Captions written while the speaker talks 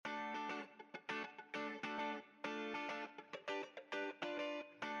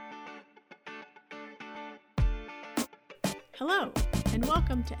Hello, and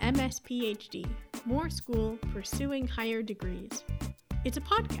welcome to MS-PhD, More School Pursuing Higher Degrees. It's a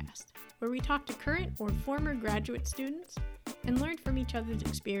podcast where we talk to current or former graduate students and learn from each other's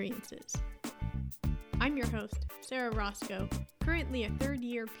experiences. I'm your host, Sarah Roscoe, currently a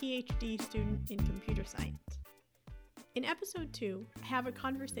third-year PhD student in computer science. In episode 2, I have a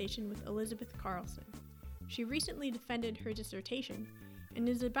conversation with Elizabeth Carlson. She recently defended her dissertation and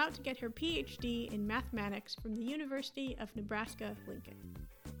is about to get her PhD in mathematics from the University of Nebraska-Lincoln.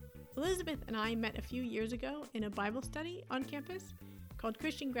 Elizabeth and I met a few years ago in a Bible study on campus called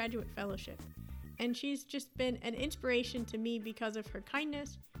Christian Graduate Fellowship, and she's just been an inspiration to me because of her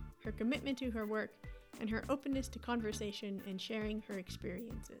kindness, her commitment to her work, and her openness to conversation and sharing her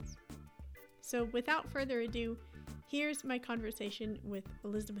experiences. So without further ado, here's my conversation with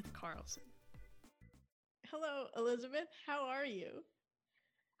Elizabeth Carlson. Hello, Elizabeth. How are you?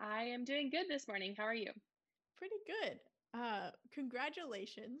 I am doing good this morning. How are you? Pretty good.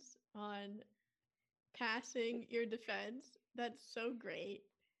 Congratulations on passing your defense. That's so great.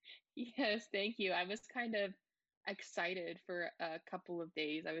 Yes, thank you. I was kind of excited for a couple of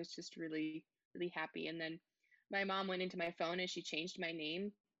days. I was just really happy. And then my mom went into my phone and she changed my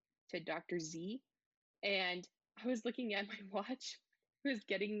name to Dr. Z. And I was looking at my watch. It was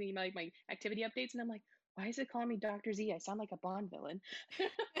getting me my activity updates. And I'm like, why is it calling me Dr. Z? I sound like a Bond villain.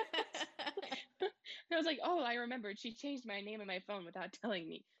 I was like, oh, I remembered. She changed my name in my phone without telling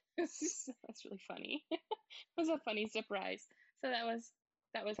me. That's really funny. It was a funny surprise. So that was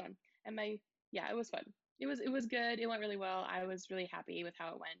fun. And it was fun. It was good. It went really well. I was really happy with how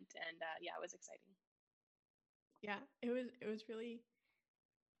it went, and it was exciting. Yeah, it was really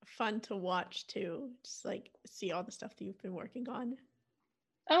fun to watch too. Just like see all the stuff that you've been working on.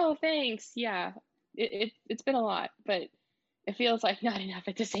 Oh, thanks. Yeah, it's been a lot, but it feels like not enough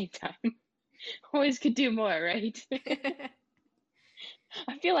at the same time. Always could do more, right?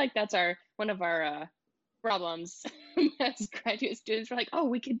 I feel like that's one of our problems as graduate students. We're like, oh,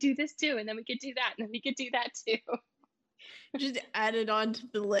 we could do this too, and then we could do that, and then we could do that too. Just add it on to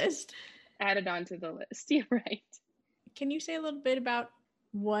the list. Add it on to the list. You're right. Can you say a little bit about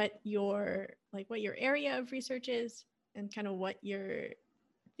what your area of research is and kind of what your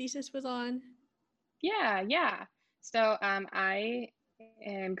thesis was on? Yeah. So I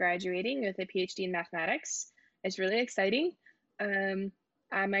am graduating with a PhD in mathematics. It's really exciting.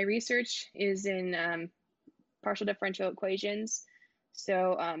 My research is in partial differential equations.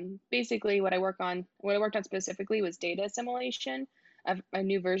 So basically what I worked on specifically was data assimilation, a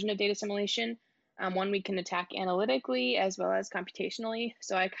new version of data assimilation, one we can attack analytically as well as computationally.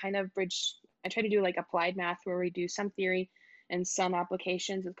 So I try to do like applied math where we do some theory and some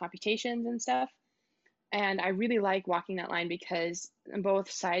applications with computations and stuff. And I really like walking that line because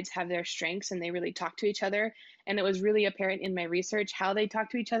both sides have their strengths and they really talk to each other. And it was really apparent in my research how they talk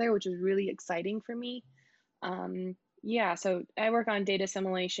to each other, which was really exciting for me. So I work on data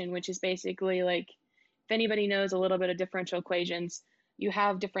assimilation, which is basically like, if anybody knows a little bit of differential equations, you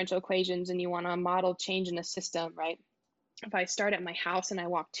have differential equations and you want to model change in a system, right? If I start at my house and I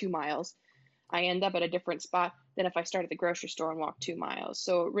walk 2 miles, I end up at a different spot than if I start at the grocery store and walk 2 miles.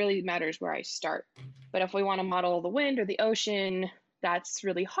 So it really matters where I start. But if we want to model the wind or the ocean, that's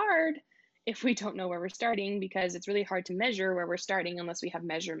really hard if we don't know where we're starting, because it's really hard to measure where we're starting unless we have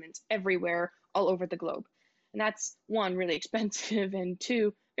measurements everywhere all over the globe. And that's one, really expensive, and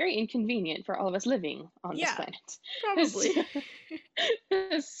two, very inconvenient for all of us living on this planet. Probably.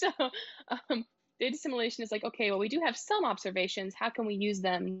 So data assimilation is like, okay, well, we do have some observations. How can we use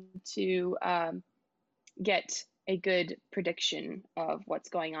them to get a good prediction of what's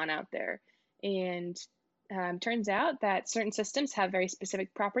going on out there? And turns out that certain systems have very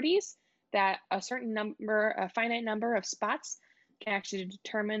specific properties that a finite number of spots can actually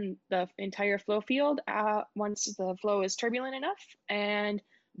determine the entire flow field once the flow is turbulent enough. And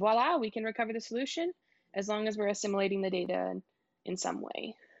voila, we can recover the solution as long as we're assimilating the data in some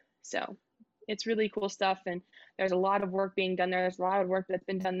way. So it's really cool stuff. And there's a lot of work being done there. There's a lot of work that's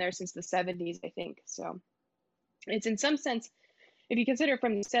been done there since the 70s, I think. So it's, in some sense, if you consider it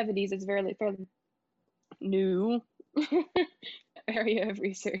from the 70s, it's fairly new area of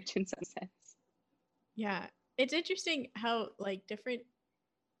research in some sense. Yeah. It's interesting how like different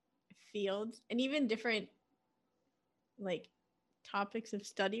fields and even different like topics of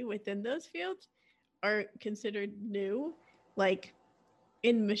study within those fields are considered new. Like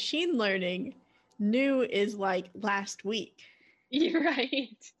in machine learning, new is like last week. You're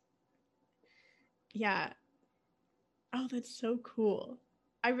right. Yeah. Oh, that's so cool.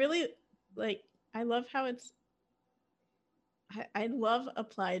 I really I love how I love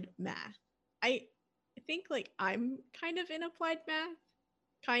applied math. I think like I'm kind of in applied math,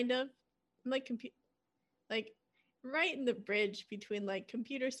 kind of. I'm like like right in the bridge between like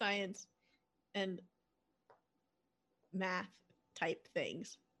computer science and math type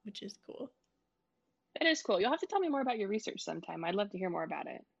things, which is cool. That is cool. You'll have to tell me more about your research sometime. I'd love to hear more about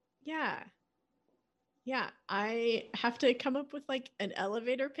it. Yeah. Yeah, I have to come up with like an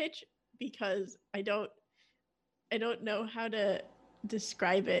elevator pitch because I don't know how to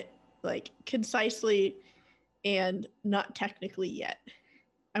describe it like concisely and not technically yet.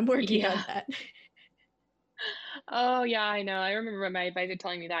 I'm working on Yeah. that. Oh, yeah, I know. I remember my advisor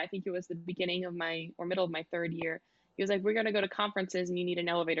telling me that. I think it was the beginning of my or middle of my third year. He was like, "We're gonna go to conferences and you need an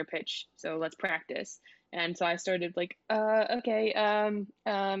elevator pitch, so let's practice." And so I started like, okay, and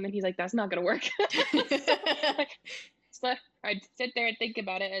he's like, "That's not gonna work." So, I, so I'd sit there and think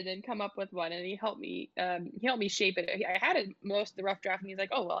about it, and then come up with one. And he helped me shape it. I had it most of the rough draft, and he's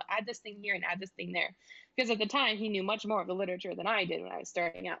like, "Oh well, add this thing here and add this thing there," because at the time he knew much more of the literature than I did when I was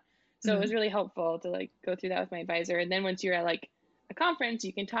starting out. So it was Mm. really helpful to like go through that with my advisor. And then once you're at like a conference,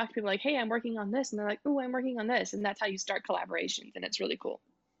 you can talk to people like, "Hey, I'm working on this," and they're like, "Oh, I'm working on this," and that's how you start collaborations, and it's really cool.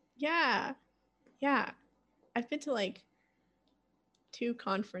 Yeah. Yeah. I've been to like 2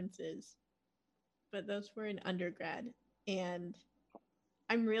 conferences, but those were in undergrad. And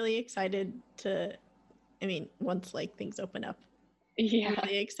I'm really excited to, I mean, once like things open up, I'm Yeah.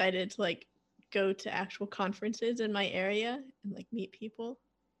 really excited to like go to actual conferences in my area and like meet people.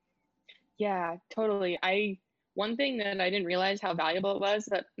 Yeah, totally. One thing that I didn't realize how valuable it was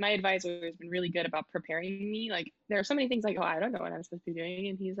that my advisor has been really good about preparing me. Like there are so many things like, oh, I don't know what I'm supposed to be doing.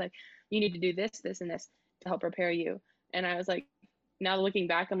 And he's like, you need to do this, this, and this to help prepare you. And I was like, now looking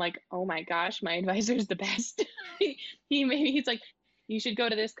back, I'm like, oh my gosh, my advisor is the best. He's like, you should go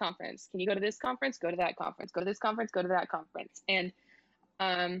to this conference. Can you go to this conference? Go to that conference. Go to this conference. Go to that conference. And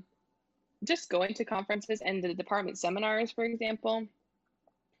um, just going to conferences and the department seminars, for example,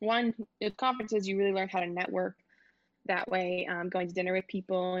 one, at conferences, you really learn how to network that way, going to dinner with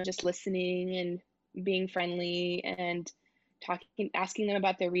people and just listening and being friendly and talking, asking them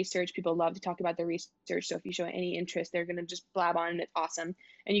about their research. People love to talk about their research. So if you show any interest, they're going to just blab on and it's awesome.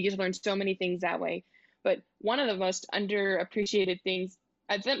 And you get to learn so many things that way. But one of the most underappreciated things,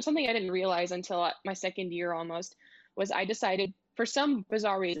 something I didn't realize until my second year almost, was I decided for some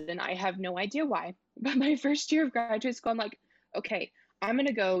bizarre reason, I have no idea why, but my first year of graduate school, I'm like, okay, I'm going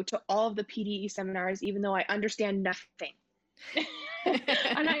to go to all of the PDE seminars, even though I understand nothing.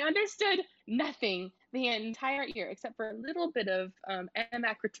 And I understood nothing the entire year, except for a little bit of M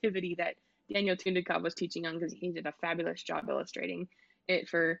activity that Daniel Tundikov was teaching on because he did a fabulous job illustrating it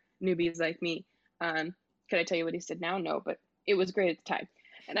for newbies like me. Could I tell you what he said now? No, but it was great at the time.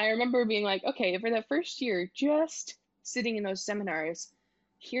 And I remember being like, okay, for that first year, just sitting in those seminars,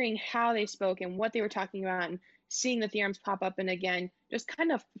 hearing how they spoke and what they were talking about and seeing the theorems pop up and again, just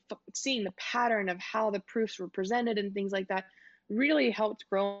kind of seeing the pattern of how the proofs were presented and things like that really helped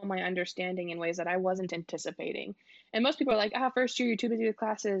grow my understanding in ways that I wasn't anticipating. And most people are like, first year, you're too busy with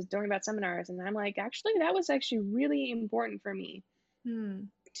classes, don't worry about seminars. And I'm like, actually, that was actually really important for me to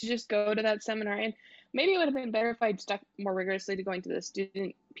just go to that seminar. And maybe it would have been better if I'd stuck more rigorously to going to the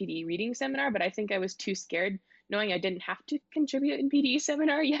student PDE reading seminar, but I think I was too scared knowing I didn't have to contribute in PDE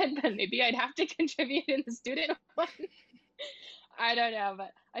seminar yet, but maybe I'd have to contribute in the student one. I don't know,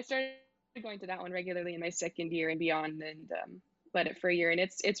 but I started going to that one regularly in my second year and beyond, and led it for a year, and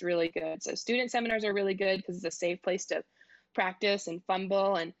it's really good. So student seminars are really good because it's a safe place to practice and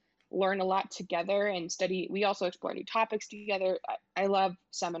fumble and learn a lot together and study. We also explore new topics together. I love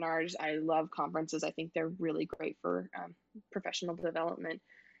seminars. I love conferences. I think they're really great for professional development,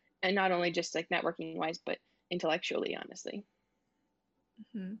 and not only just like networking wise, but intellectually, honestly.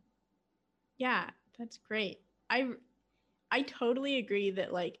 Mm-hmm. Yeah, that's great. I totally agree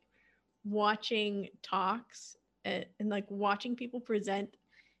that like watching talks and like watching people present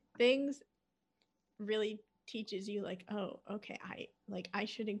things really teaches you like, oh, okay, I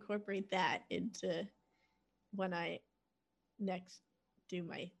should incorporate that into when I next do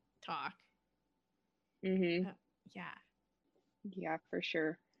my talk. Mm-hmm. Yeah. Yeah, for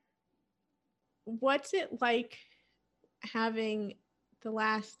sure. What's it like having the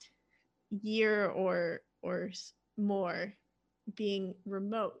last year or more being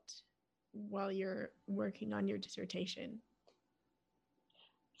remote while you're working on your dissertation?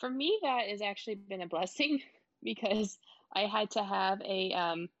 For me, that has actually been a blessing because I had to have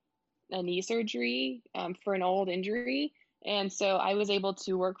a knee surgery for an old injury. And so I was able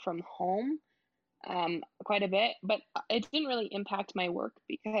to work from home quite a bit, but it didn't really impact my work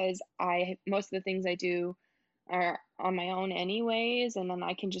because most of the things I do are on my own anyways, and then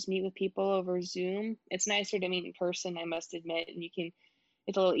I can just meet with people over Zoom. It's nicer to meet in person, I must admit, and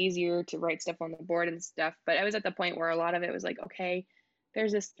it's a little easier to write stuff on the board and stuff. But I was at the point where a lot of it was like, okay,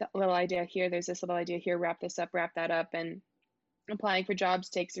 there's this little idea here, there's this little idea here, wrap this up, wrap that up. And applying for jobs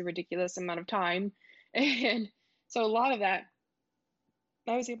takes a ridiculous amount of time. And so a lot of that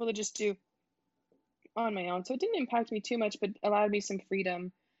I was able to just do on my own. So it didn't impact me too much, but allowed me some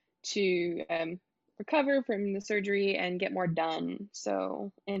freedom to recover from the surgery and get more done.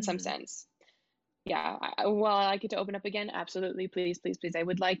 So in some sense, yeah, while I get to open up again, absolutely, please, please, please. I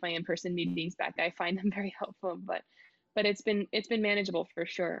would like my in-person meetings back. I find them very helpful, but it's been manageable for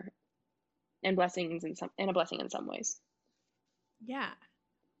sure, and a blessing in some ways. Yeah.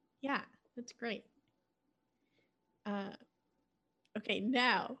 Yeah, that's great. Okay,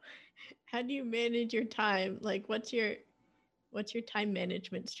 now, how do you manage your time? Like, what's your time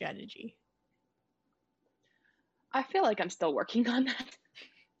management strategy? I feel like I'm still working on that.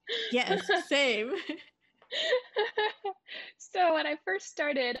 Yes, same. So when I first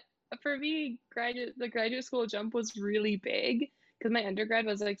started, for me, the graduate school jump was really big because my undergrad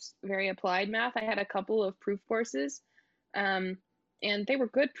was like very applied math. I had a couple of proof courses, and they were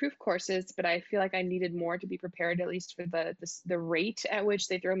good proof courses, but I feel like I needed more to be prepared, at least for the rate at which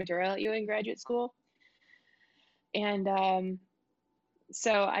they throw material at you in graduate school. And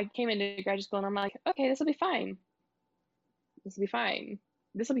so I came into graduate school and I'm like, okay, this will be fine. This will be fine.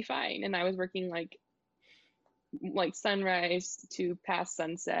 This will be fine. And I was working like sunrise to past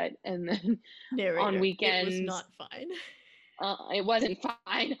sunset, and then Narrator, on weekends. It was not fine. It wasn't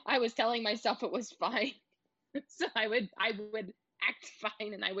fine. I was telling myself it was fine. So I would act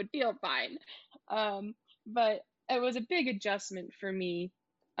fine and I would feel fine. But it was a big adjustment for me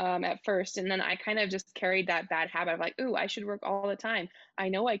at first. And then I kind of just carried that bad habit of like, ooh, I should work all the time. I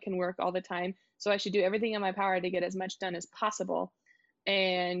know I can work all the time, so I should do everything in my power to get as much done as possible.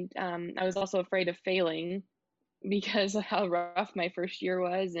 And I was also afraid of failing because of how rough my first year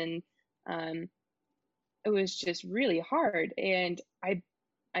was. And it was just really hard. And I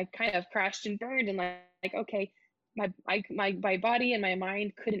kind of crashed and burned, and like okay, my body and my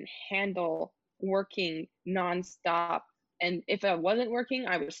mind couldn't handle working nonstop. And if I wasn't working,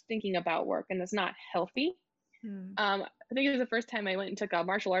 I was thinking about work, and that's not healthy. I think it was the first time I went and took a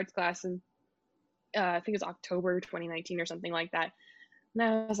martial arts class, and I think it was October 2019 or something like that. And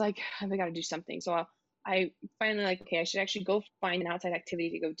I was like, I got to do something. So I finally like, okay, I should actually go find an outside activity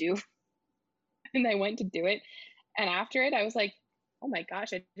to go do. And I went to do it. And after it, I was like, oh my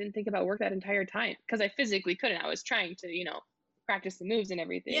gosh, I didn't think about work that entire time, because I physically couldn't. I was trying to, practice the moves and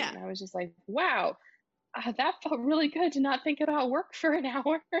everything. Yeah. And I was just like, wow, that felt really good to not think about work for an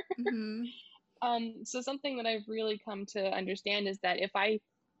hour. So something that I've really come to understand is that if I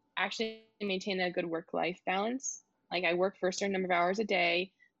actually maintain a good work-life balance, like I work for a certain number of hours a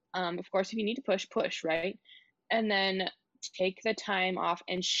day, of course, if you need to push, right? And then take the time off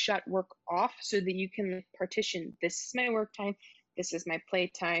and shut work off so that you can partition, this is my work time, this is my play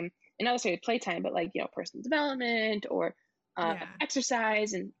time. And not necessarily play time, but like, personal development or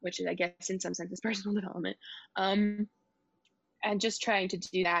exercise, and which is, I guess, in some sense is personal development. And just trying to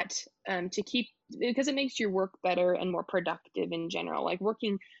do that to keep, because it makes your work better and more productive in general. Like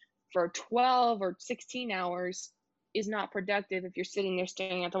working for 12 or 16 hours is not productive if you're sitting there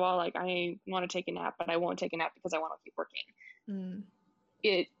staring at the wall like, I want to take a nap, but I won't take a nap because I want to keep working.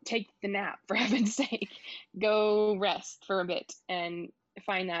 Take the nap, for heaven's sake. Go rest for a bit, and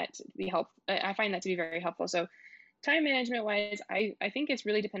find that to be helpful. I find that to be very helpful. So time management wise, I think it's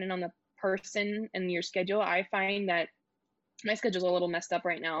really dependent on the person and your schedule. I find that my schedule's a little messed up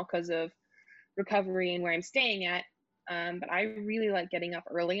right now because of recovery and where I'm staying at. But I really like getting up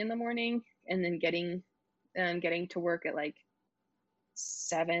early in the morning and then getting to work at like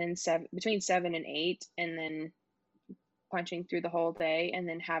between 7 and 8, and then punching through the whole day, and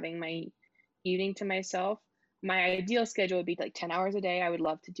then having my evening to myself. My ideal schedule would be like 10 hours a day. I would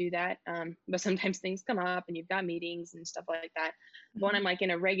love to do that. But sometimes things come up and you've got meetings and stuff like that. But when I'm like in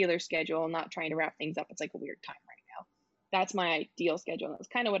a regular schedule, not trying to wrap things up, it's like a weird time right now. That's my ideal schedule. And that's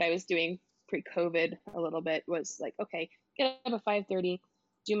kind of what I was doing pre-COVID a little bit, was like, okay, get up at 5:30,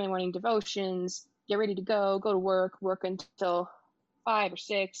 do my morning devotions, get ready to go to work until 5 or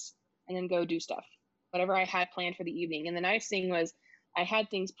 6, and then go do stuff, whatever I had planned for the evening. And the nice thing was I had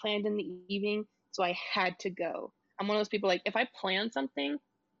things planned in the evening, so I had to go. I'm one of those people, like, if I plan something,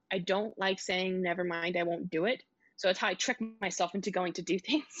 I don't like saying, never mind, I won't do it. So that's how I trick myself into going to do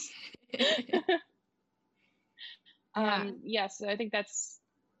things. So I think that's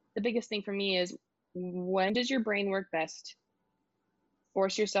the biggest thing for me is, when does your brain work best?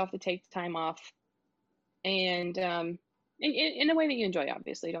 Force yourself to take time off. and in a way that you enjoy,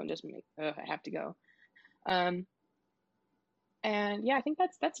 obviously. Don't just make, oh, I have to go. Um, and yeah, I think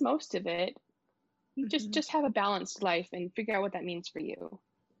that's most of it. You just Hmm. just have a balanced life and figure out what that means for you,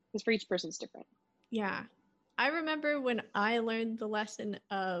 because for each person it's different. Yeah. I remember when I learned the lesson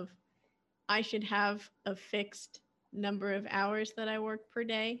of I should have a fixed number of hours that I work per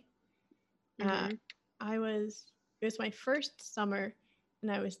day. Uh, Hmm. it was my first summer,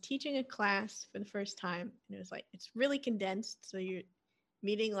 and I was teaching a class for the first time, and it was like, it's really condensed. So you're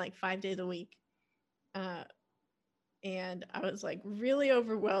meeting like 5 days a week. Uh, and I was like really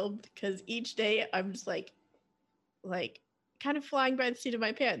overwhelmed because each day I'm just like kind of flying by the seat of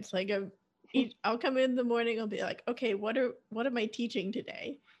my pants. I'll come in the morning. I'll be like, okay, what am I teaching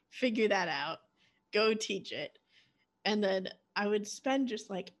today? Figure that out. Go teach it. And then I would spend just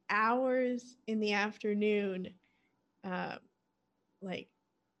like hours in the afternoon, uh, like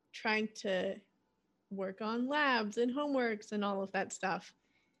trying to work on labs and homeworks and all of that stuff.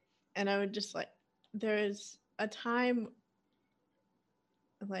 And I would just like, there's a time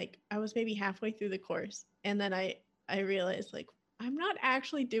like I was maybe halfway through the course, and then I realized like I'm not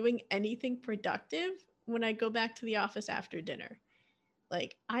actually doing anything productive when I go back to the office after dinner.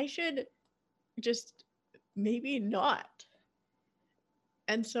 Like I should just maybe not.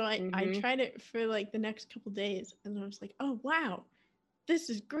 And so I Hmm. tried it for like the next couple days, and I was like, oh wow, this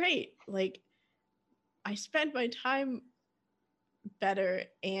is great. Like I spent my time better,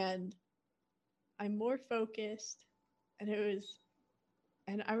 and I'm more focused.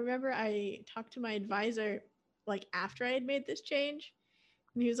 And I remember I talked to my advisor like after I had made this change,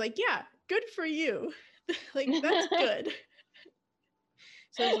 and he was like, yeah, good for you. Like that's good.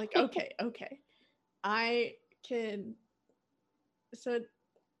 So I was like, okay, I can. So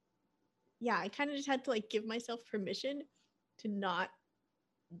yeah, I kind of just had to like give myself permission to not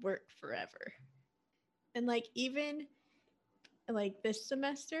work forever. And like even like this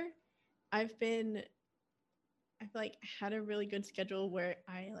semester, I've been I've like had a really good schedule where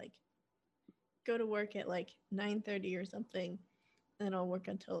I like go to work at like 9:30 or something, and then I'll work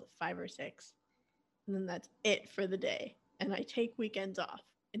until 5 or 6, and then that's it for the day. And I take weekends off,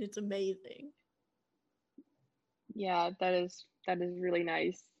 and it's amazing. Yeah, that is really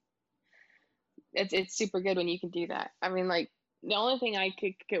nice. It's super good when you can do that. I mean, like the only thing I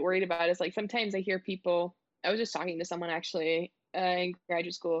could get worried about is like sometimes I hear people. I was just talking to someone actually in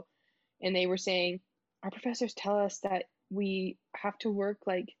graduate school, and they were saying our professors tell us that we have to work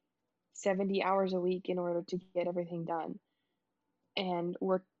like 70 hours a week in order to get everything done. And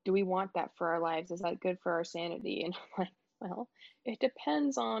do we want that for our lives? Is that good for our sanity? And I'm like, well, it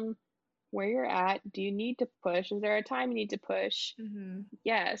depends on where you're at. Do you need to push? Is there a time you need to push? Mm-hmm.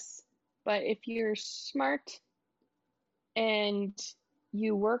 Yes. But if you're smart and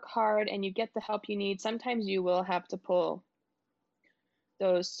you work hard and you get the help you need, sometimes you will have to pull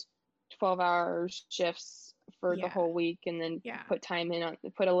those 12-hour shifts for the Yeah, whole week and then yeah, put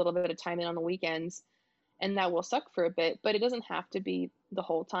a little bit of time in on the weekends, and that will suck for a bit, but it doesn't have to be the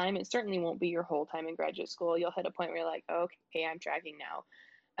whole time. It certainly won't be your whole time in graduate school. You'll hit a point where you're like, okay, I'm tracking now.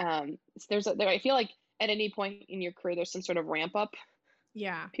 I feel like at any point in your career, there's some sort of ramp up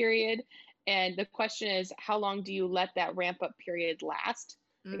yeah. period. And the question is, how long do you let that ramp up period last?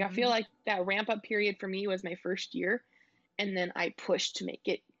 Like, I feel Mm-hmm. like that ramp up period for me was my first year. And then I pushed to make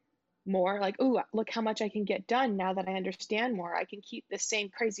it more like, oh, look how much I can get done now that I understand more. I can keep the same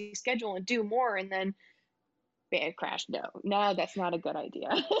crazy schedule and do more. And then band crash. No, that's not a good idea.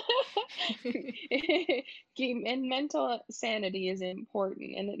 And mental sanity is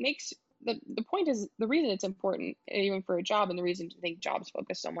important, and it makes the point is the reason it's important even for a job, and the reason I think jobs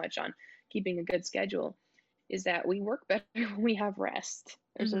focus so much on keeping a good schedule is that we work better when we have rest.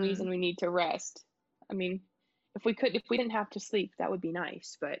 There's a Mm-hmm. reason we need to rest. I mean, if we didn't have to sleep, that would be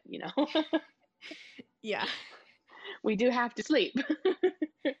nice, but Yeah. we do have to sleep.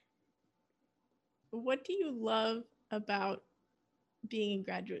 What do you love about being in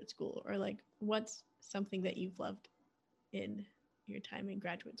graduate school, or like what's something that you've loved in your time in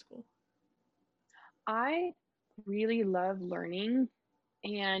graduate school? I really love learning,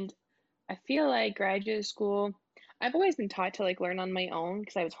 and I feel like graduate school, I've always been taught to like learn on my own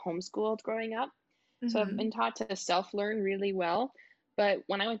because I was homeschooled growing up. So I've Mm-hmm. been taught to self-learn really well. But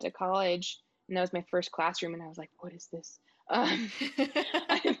when I went to college, and that was my first classroom, and I was like, what is this?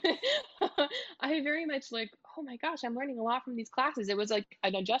 I, I very much like, oh my gosh, I'm learning a lot from these classes. It was like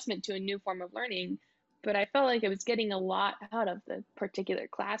an adjustment to a new form of learning, but I felt like I was getting a lot out of the particular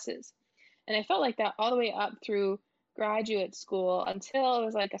classes. And I felt like that all the way up through graduate school until it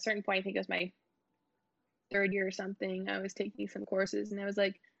was like a certain point, I think it was my third year or something. I was taking some courses and I was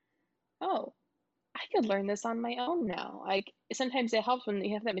like, oh, I could learn this on my own now. Like sometimes it helps when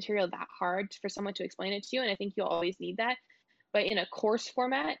you have that material that hard for someone to explain it to you, and I think you'll always need that. But in a course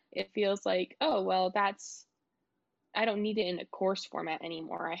format, it feels like, oh, well, I don't need it in a course format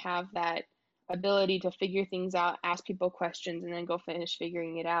anymore. I have that ability to figure things out, ask people questions, and then go finish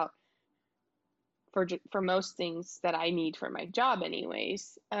figuring it out for most things that I need for my job,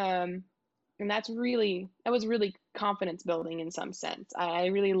 anyways. And that was really confidence building in some sense. I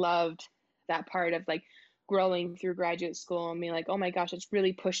really loved that part of like growing through graduate school and being like, oh my gosh, it's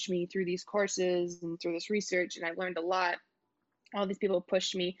really pushed me through these courses and through this research, and I've learned a lot. All these people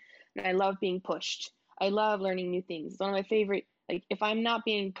pushed me, and I love being pushed. I love learning new things. It's one of my favorite. Like if I'm not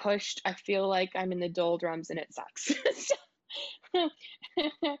being pushed, I feel like I'm in the doldrums and it sucks. So,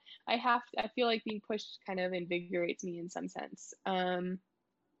 I feel like being pushed kind of invigorates me in some sense.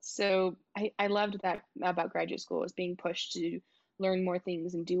 So I loved that about graduate school, was being pushed to learn more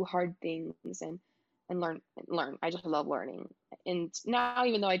things and do hard things and learn. I just love learning. And now,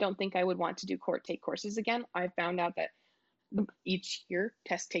 even though I don't think I would want to take courses again, I found out that each year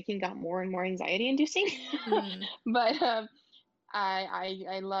test taking got more and more anxiety inducing. Mm. But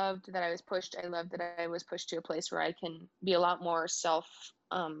I loved that I was pushed. I loved that I was pushed to a place where I can be a lot more self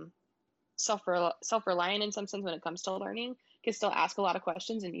reliant in some sense when it comes to learning. You can still ask a lot of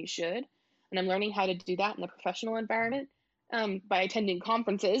questions, and you should. And I'm learning how to do that in the professional environment, by attending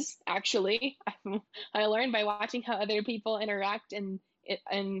conferences. Actually, I learned by watching how other people interact and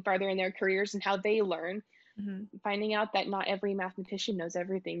farther in their careers and how they learn. Mm-hmm. Finding out that not every mathematician knows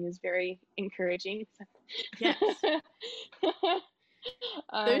everything is very encouraging. Yes.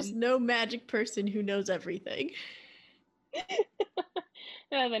 There's um, no magic person who knows everything.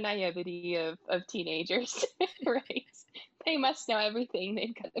 the naivety of teenagers, right? They must know everything.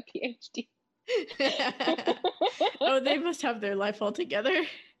 They've got a PhD. Oh, they must have their life all together.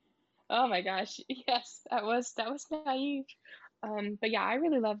 Oh my gosh, yes, that was naive. But yeah, I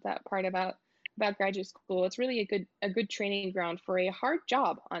really love that part about graduate school. It's really a good training ground for a hard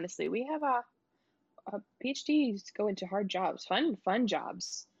job. Honestly, we have PhDs go into hard jobs, fun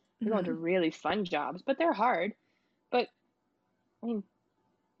jobs. They go into Mm-hmm. really fun jobs, but they're hard. But I mean,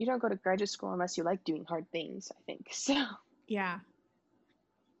 you don't go to graduate school unless you like doing hard things, I think. So Yeah.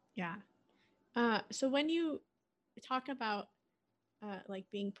 Yeah. So when you talk about like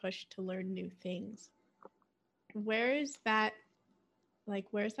being pushed to learn new things, where is that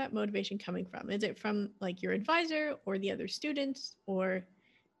where's that motivation coming from? Is it from like your advisor or the other students uh,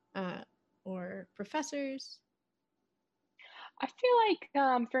 or professors? I feel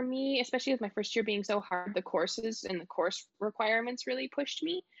like for me, especially with my first year being so hard, the courses and the course requirements really pushed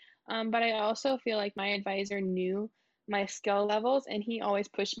me. But I also feel like my advisor knew my skill levels, and he always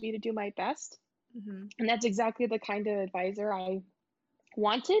pushed me to do my best. Mm-hmm. And that's exactly the kind of advisor I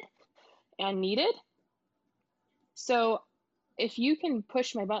wanted and needed. So if you can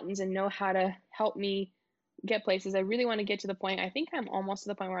push my buttons and know how to help me get places, I really want to get to the point. I think I'm almost to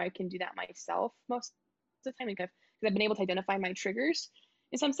the point where I can do that myself most of the time, because I've been able to identify my triggers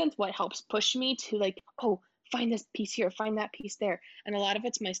in some sense, what helps push me to like, oh, find this piece here, find that piece there. And a lot of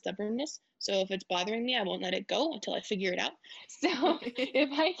it's my stubbornness. So if it's bothering me, I won't let it go until I figure it out. So if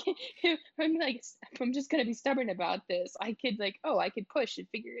I'm like, if I'm just gonna be stubborn about this, I could like, oh, I could push and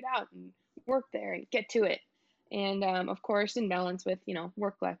figure it out and work there and get to it. And of course, in balance with,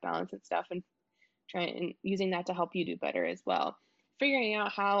 work-life balance and stuff, and trying and using that to help you do better as well. Figuring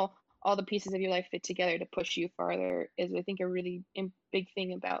out how all the pieces of your life fit together to push you farther is, I think, a really big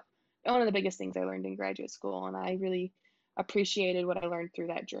thing about one of the biggest things I learned in graduate school. And I really appreciated what I learned through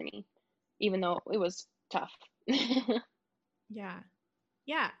that journey, even though it was tough. Yeah.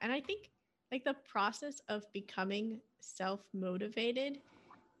 Yeah. And I think like the process of becoming self-motivated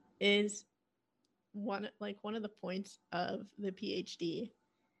is one of the points of the PhD.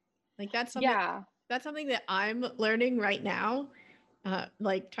 Like Yeah. that's something that I'm learning right now.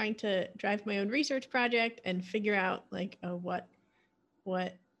 Like trying to drive my own research project and figure out like what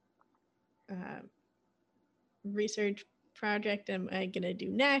uh, research project am I gonna do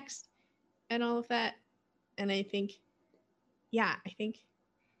next and all of that. And I think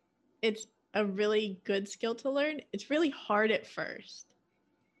it's a really good skill to learn. It's really hard at first.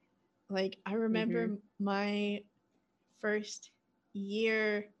 Like I remember Mm-hmm. my first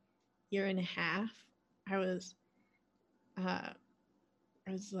year and a half, I was uh,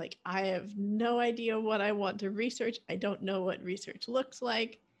 I was like, I have no idea what I want to research. I don't know what research looks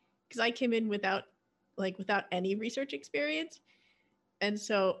like because I came in without any research experience, and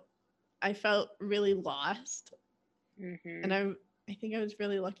so I felt really lost. And Mm-hmm. I think I was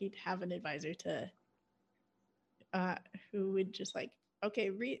really lucky to have an advisor uh, who would just like, okay,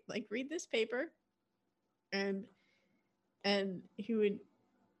 read this paper, and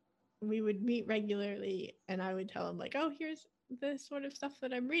we would meet regularly, and I would tell him like, oh, here's the sort of stuff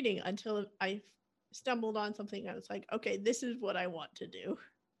that I'm reading, until I stumbled on something. I was like, okay, this is what I want to do.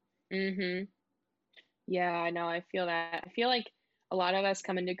 Mm-hmm. Yeah, I know. I feel that. I feel like a lot of us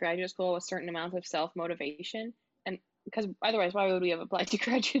come into graduate school with certain amounts of self-motivation. And because otherwise, why would we have applied to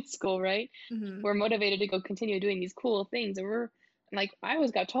graduate school, right? Mm-hmm. We're motivated to go continue doing these cool things. And we're like, I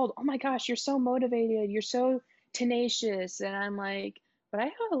always got told, oh my gosh, you're so motivated. You're so tenacious. And I'm like, but I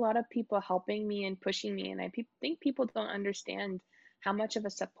have a lot of people helping me and pushing me. And I think people don't understand how much of a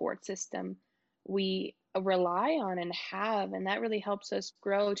support system we rely on and have. And that really helps us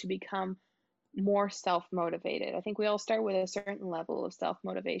grow to become more self-motivated. I think we all start with a certain level of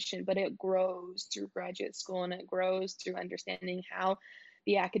self-motivation, but it grows through graduate school, and it grows through understanding how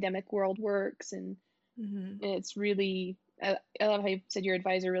the academic world works. And Mm-hmm. it's really, I love how you said your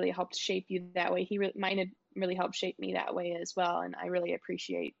advisor really helped shape you that way. Mine had really helped shape me that way as well. And I really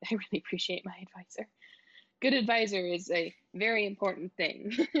appreciate my advisor. Good advisor is a very important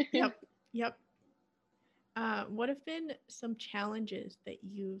thing. Yep. Yep. What have been some challenges that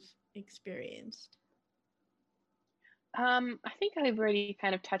you've experienced? I think I've already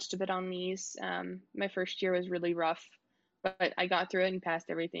kind of touched a bit on these. My first year was really rough, but I got through it and passed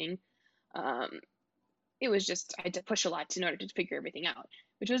everything. Um, it was just, I had to push a lot in order to figure everything out,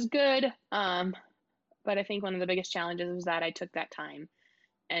 which was good. But I think one of the biggest challenges was that I took that time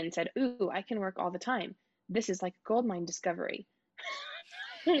and said, ooh, I can work all the time. This is like a gold mine discovery.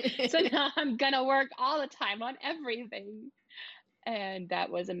 So now I'm going to work all the time on everything. And that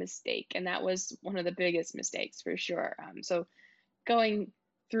was a mistake. And that was one of the biggest mistakes for sure. So going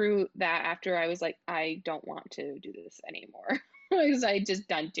through that after, I was like, I don't want to do this anymore because I just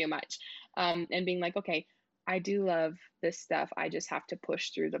done too much. And being like, okay, I do love this stuff. I just have to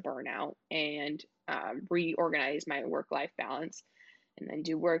push through the burnout and reorganize my work-life balance, and then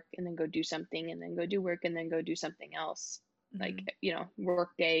do work and then go do something, and then go do work and then go do something else. Mm-hmm. Like,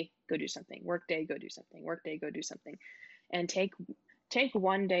 work day, go do something, work day, go do something, work day, go do something, and take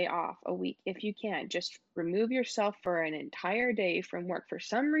one day off a week if you can. Just remove yourself for an entire day from work. For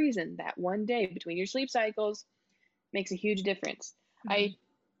some reason, that one day between your sleep cycles makes a huge difference. Mm-hmm.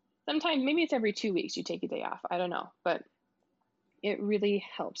 Sometimes, maybe it's every 2 weeks you take a day off. I don't know, but it really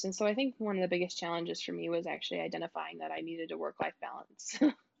helps. And so I think one of the biggest challenges for me was actually identifying that I needed a work-life balance.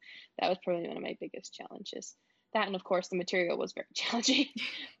 That was probably one of my biggest challenges. That, and of course the material was very challenging,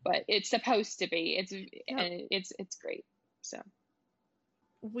 but it's supposed to be. And it's great. So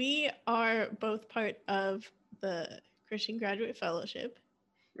we are both part of the Christian Graduate Fellowship.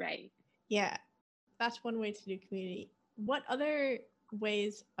 Right. Yeah, that's one way to do community. What other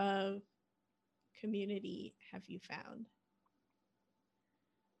ways of community have you found?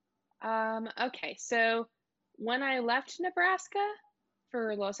 Okay, so when I left Nebraska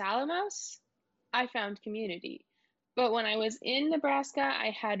for Los Alamos, I found community. But when I was in Nebraska,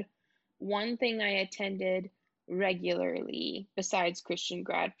 I had one thing I attended regularly besides Christian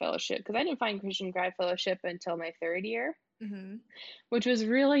Grad Fellowship, because I didn't find Christian Grad Fellowship until my third year, Mm-hmm. which was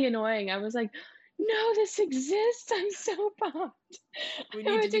really annoying. I was like, no, this exists. I'm so bummed. We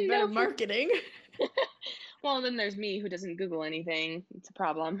need to do better marketing. Well, then there's me who doesn't Google anything. It's a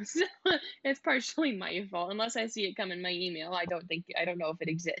problem. So it's partially my fault. Unless I see it come in my email, I don't know if it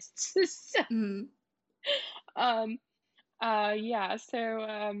exists. So, Mm-hmm. yeah.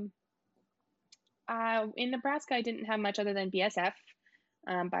 So, in Nebraska, I didn't have much other than BSF,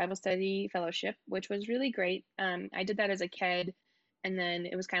 Bible Study Fellowship, which was really great. I did that as a kid, and then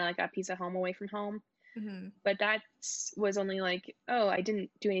it was kind of like a piece of home away from home. Mm-hmm. But that was only like, I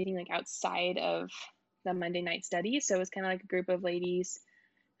didn't do anything like outside of the Monday night study. So it was kind of like a group of ladies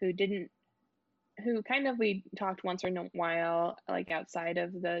who we talked once in a while, like outside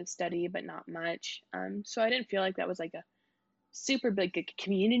of the study, but not much. So I didn't feel like that was like a super big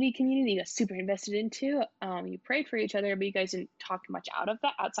community you got super invested into. You prayed for each other, but you guys didn't talk much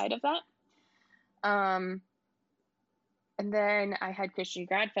outside of that. And then I had Christian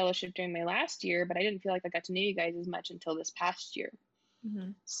Grad Fellowship during my last year, but I didn't feel like I got to know you guys as much until this past year.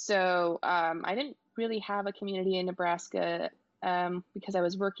 Mm-hmm. So I didn't really have a community in Nebraska because I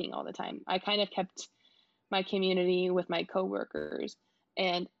was working all the time. I kind of kept my community with my coworkers.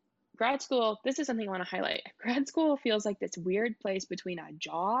 And grad school, this is something I want to highlight. Grad school feels like this weird place between a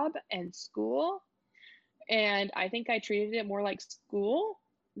job and school. And I think I treated it more like school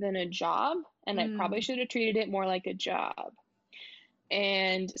than a job. And I probably should have treated it more like a job.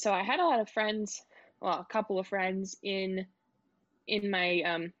 And so I had a lot of friends, a couple of friends in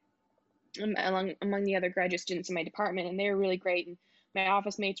my among the other graduate students in my department, and they were really great, and my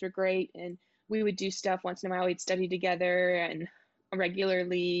office mates were great, and we would do stuff once in a while. We'd study together and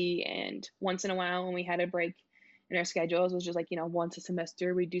regularly, and once in a while when we had a break in our schedules, it was just like, once a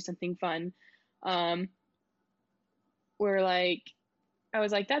semester we'd do something fun. Um, we're like, I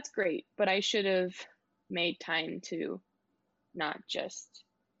was like, that's great, but I should have made time to not just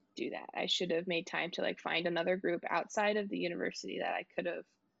do that. I should have made time to like find another group outside of the university that I could have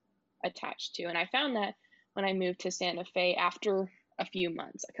attached to. And I found that when I moved to Santa Fe after a few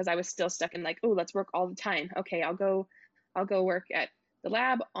months, because I was still stuck in like, oh, let's work all the time. Okay, I'll go work at the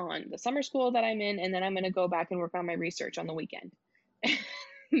lab on the summer school that I'm in, and then I'm going to go back and work on my research on the weekend.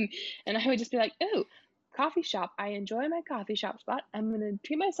 And I would just be like, oh, coffee shop. I enjoy my coffee shop spot. I'm going to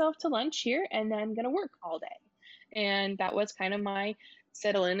treat myself to lunch here, and then I'm going to work all day. And that was kind of my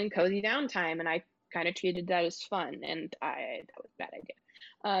settle in and cozy downtime. And I kind of treated that as fun. And that was a bad idea.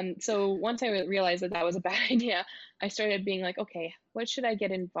 So once I realized that was a bad idea, I started being like, okay, what should I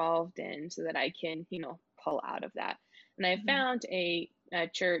get involved in so that I can, pull out of that? And I found a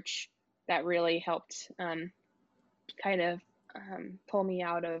church that really helped kind of pull me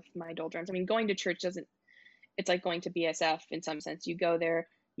out of my doldrums. I mean, going to church it's like going to BSF in some sense. You go there,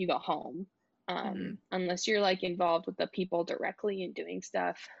 you go home. Unless you're like involved with the people directly and doing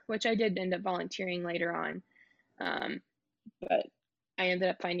stuff, which I did end up volunteering later on. But I ended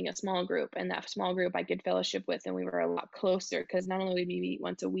up finding a small group, and that small group I could fellowship with, and we were a lot closer because not only would we meet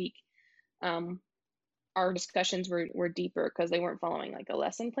once a week, our discussions were deeper because they weren't following like a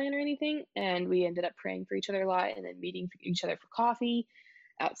lesson plan or anything. And we ended up praying for each other a lot, and then meeting each other for coffee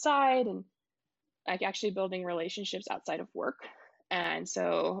outside, and like actually building relationships outside of work. And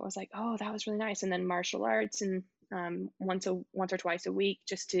so I was like, oh, that was really nice. And then martial arts, and once or twice a week,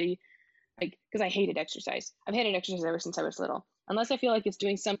 just to like, because I hated exercise. I've hated exercise ever since I was little. Unless I feel like it's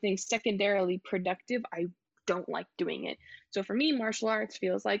doing something secondarily productive, I don't like doing it. So for me, martial arts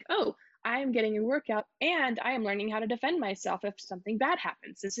feels like, oh, I am getting a workout and I am learning how to defend myself if something bad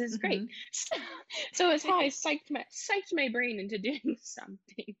happens. This is great. So it's how I psyched my brain into doing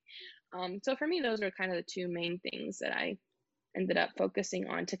something. So for me, those are kind of the two main things that I ended up focusing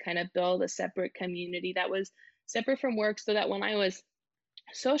on to kind of build a separate community that was separate from work, so that when I was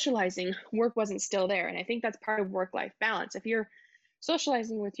socializing, work wasn't still there. And I think that's part of work-life balance. If you're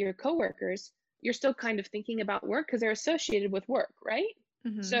socializing with your coworkers, you're still kind of thinking about work because they're associated with work, right?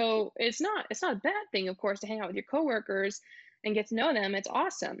 So it's not a bad thing, of course, to hang out with your coworkers and get to know them. It's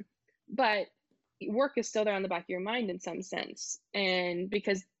awesome. But work is still there on the back of your mind in some sense. And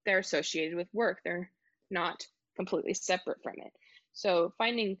because they're associated with work, they're not completely separate from it. So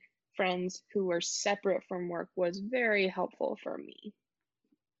finding friends who were separate from work was very helpful for me.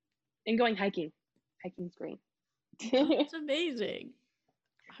 And going hiking. Hiking's great. That's amazing.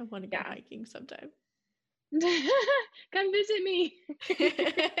 I want to go hiking sometime. Come visit me.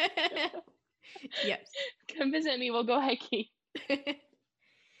 Yes. Come visit me. We'll go hiking.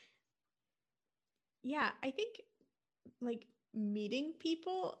 Yeah, I think like meeting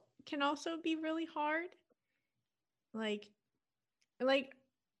people can also be really hard. Like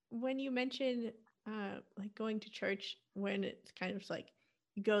when you mention like going to church, when it's kind of like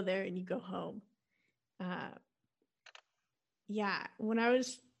you go there and you go home. When I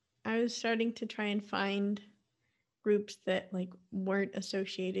was starting to try and find groups that like weren't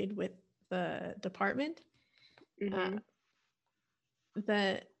associated with the department. It's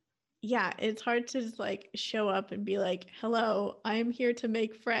hard to just like show up and be like, hello, I'm here to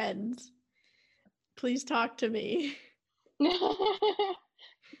make friends. Please talk to me.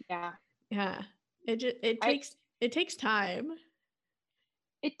 Yeah. It takes time.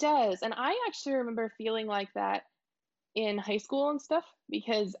 It does. And I actually remember feeling like that in high school and stuff,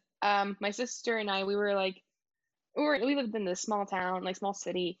 because my sister and I, we lived in this small town, like small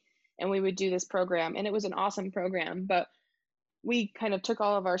city, and we would do this program, and it was an awesome program, but we kind of took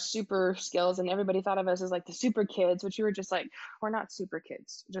all of our super skills, and everybody thought of us as like the super kids, which we were just like, we're not super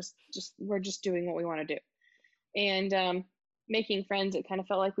kids. We're just doing what we want to do. And making friends, it kind of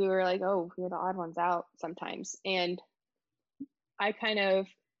felt like we were like, oh, we're the odd ones out sometimes. And I kind of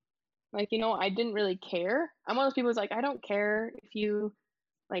like, I didn't really care. I'm one of those people who's like, I don't care if you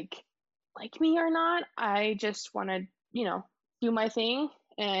like me or not. I just want to, do my thing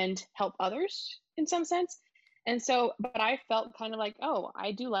and help others in some sense. And so, but I felt kind of like, oh,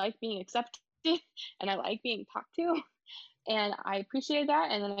 I do like being accepted and I like being talked to. And I appreciated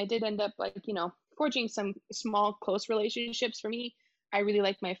that. And then I did end up like, forging some small, close relationships. For me, I really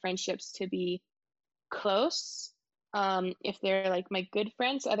like my friendships to be close. If they're like my good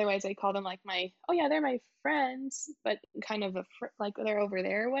friends, otherwise I call them like they're my friends, but kind of like they're over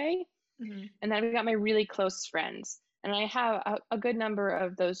their way. And then we got my really close friends. And I have a good number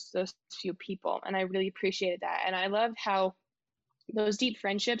of those few people, and I really appreciated that. And I loved how those deep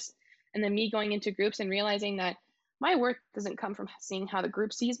friendships, and then me going into groups and realizing that my worth doesn't come from seeing how the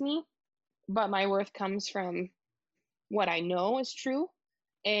group sees me, but my worth comes from what I know is true.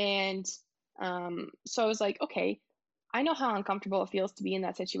 And so I was like, okay, I know how uncomfortable it feels to be in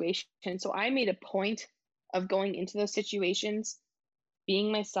that situation. So I made a point of going into those situations,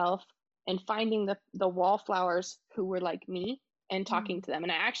 being myself, and finding the wallflowers who were like me and talking to them.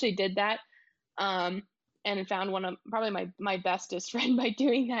 And I actually did that, and found one of probably my bestest friend by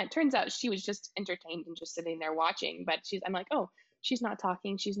doing that. Turns out she was just entertained and just sitting there watching. But I'm like, oh, she's not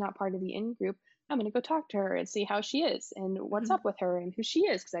talking. She's not part of the in group. I'm going to go talk to her and see how she is and what's up with her and who she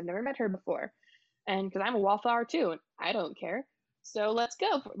is, because I've never met her before. And because I'm a wallflower too, and I don't care. So let's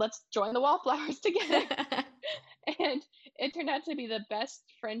go. Let's join the wallflowers together. And it turned out to be the best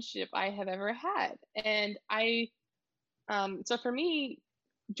friendship I have ever had. And so for me,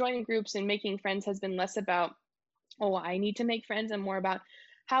 joining groups and making friends has been less about, oh, I need to make friends, and more about,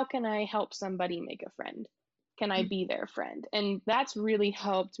 how can I help somebody make a friend? Can I be their friend? And that's really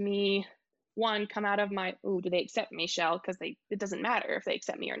helped me, one, come out of my, oh, do they accept me, shell? Because it doesn't matter if they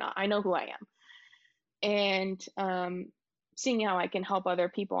accept me or not. I know who I am. And seeing how I can help other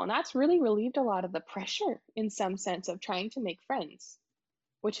people. And that's really relieved a lot of the pressure, in some sense, of trying to make friends,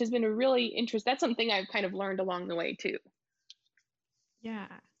 which has been a really interesting, that's something I've kind of learned along the way too. Yeah.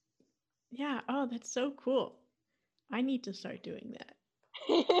 Yeah. Oh, that's so cool. I need to start doing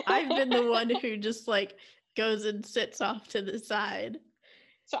that. I've been the one who just like goes and sits off to the side.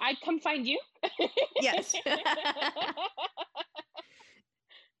 So I'd come find you? Yes.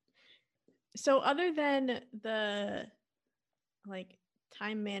 So other than the like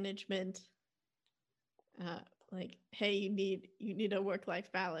time management, like, hey, you need a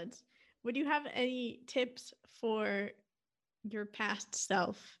work-life balance, would you have any tips for your past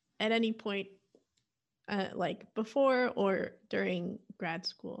self at any point, like before or during grad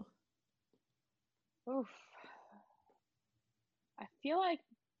school? Oof. I feel like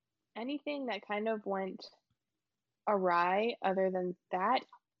anything that kind of went awry, other than that,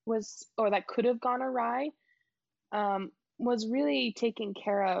 that could have gone awry, was really taken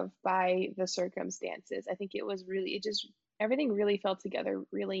care of by the circumstances. I think everything really fell together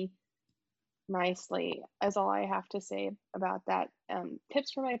really nicely, is all I have to say about that.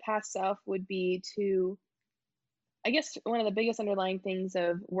 Tips for my past self would be to, I guess one of the biggest underlying things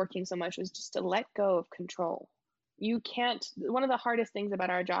of working so much was just to let go of control. One of the hardest things about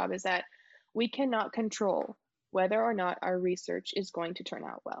our job is that we cannot control whether or not our research is going to turn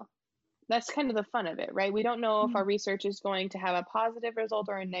out well. That's kind of the fun of it, right? We don't know if our research is going to have a positive result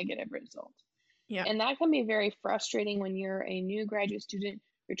or a negative result. Yeah. And that can be very frustrating when you're a new graduate student.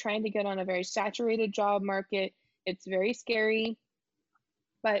 You're trying to get on a very saturated job market. It's very scary,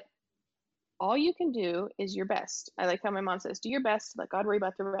 but all you can do is your best. I like how my mom says, do your best, let God worry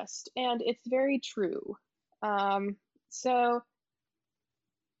about the rest. And it's very true. So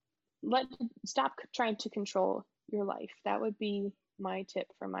stop trying to control your life. That would be my tip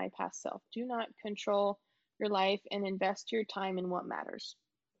for my past self. Do not control your life, and invest your time in what matters.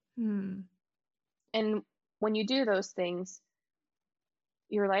 And when you do those things,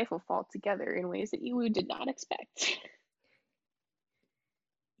 your life will fall together in ways that you did not expect.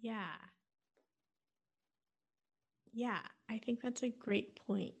 Yeah. Yeah, I think that's a great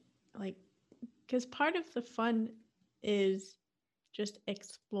point. Like, because part of the fun is just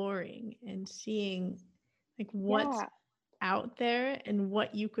exploring and seeing like what's out there and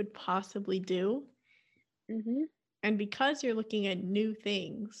what you could possibly do. And because you're looking at new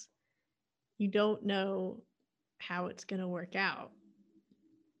things, you don't know how it's going to work out.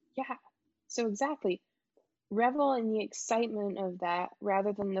 Yeah, so exactly. Revel in the excitement of that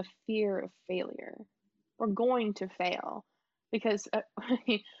rather than the fear of failure. We're going to fail, because I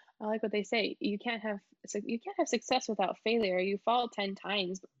like what they say. You can't have success without failure. You fall 10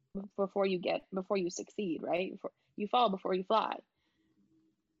 times before you succeed, right? You fall before you fly.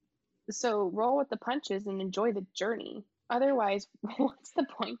 So roll with the punches and enjoy the journey. Otherwise, what's the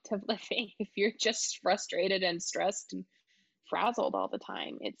point of living if you're just frustrated and stressed and frazzled all the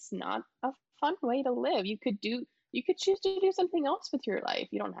time? It's not a fun way to live. You could choose to do something else with your life.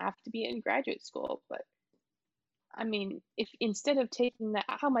 You don't have to be in graduate school, but I mean, if instead of taking that,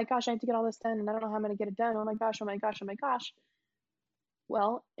 oh my gosh, I have to get all this done and I don't know how I'm going to get it done. Oh my gosh, oh my gosh, oh my gosh.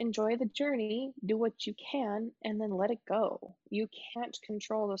 Well, enjoy the journey, do what you can, and then let it go. You can't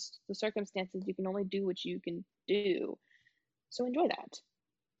control the circumstances. You can only do what you can do. So enjoy that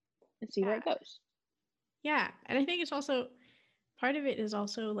and see where it goes. Yeah. And I think it's also, part of it is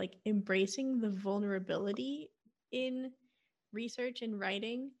also like embracing the vulnerability in research and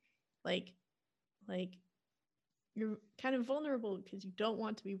writing, like you're kind of vulnerable because you don't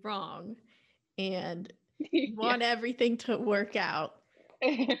want to be wrong and you want everything to work out.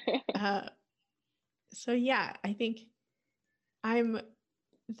 So yeah, I think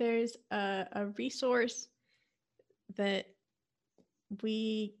there's a resource that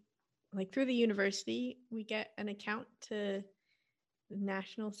we, like, through the university, we get an account to the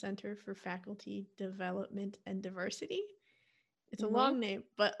National Center for Faculty Development and Diversity. It's a long name,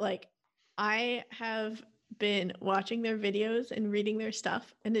 but like I have been watching their videos and reading their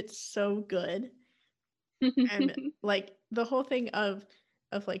stuff, and it's so good. And like the whole thing of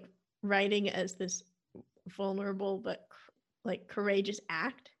like writing as this vulnerable but like courageous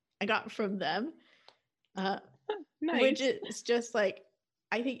act, I got from them. Nice. Which is just like,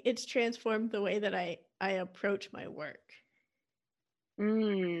 I think it's transformed the way that I approach my work.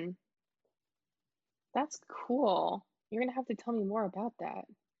 That's cool. You're gonna have to tell me more about that.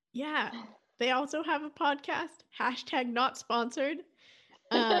 Yeah. They also have a podcast, #not sponsored.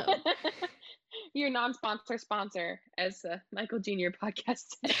 Your non-sponsor, as Michael Jr.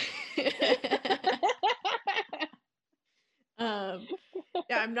 podcast said.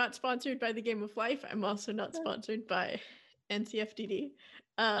 Yeah, I'm not sponsored by the Game of Life. I'm also not sponsored by NCFDD.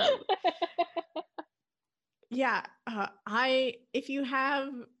 Yeah, if you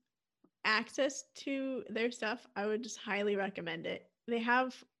have access to their stuff, I would just highly recommend it. They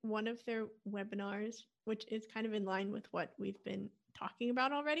have one of their webinars, which is kind of in line with what we've been talking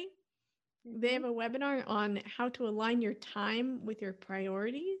about already. They have a webinar on how to align your time with your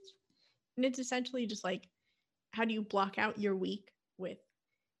priorities. And it's essentially just like, how do you block out your week with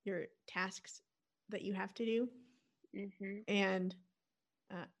your tasks that you have to do? And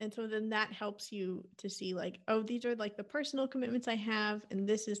so then that helps you to see like, oh, these are like the personal commitments I have, and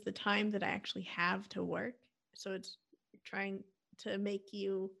this is the time that I actually have to work. So it's trying to make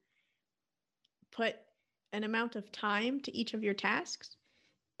you put an amount of time to each of your tasks.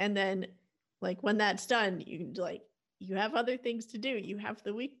 And then like when that's done, you have other things to do. You have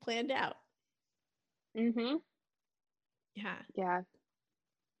the week planned out. Yeah,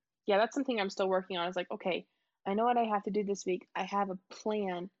 that's something I'm still working on. It's like, okay, I know what I have to do this week. I have a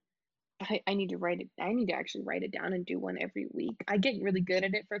plan. I need to write it. I need to actually write it down and do one every week. I get really good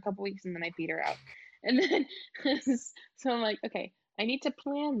at it for a couple weeks and then I peter out. And then, so I'm like, okay, I need to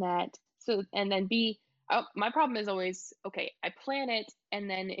plan that. So, and then my problem is always, okay, I plan it and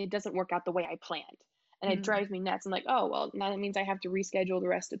then it doesn't work out the way I planned. And it drives me nuts. I'm like, oh, well, now that means I have to reschedule the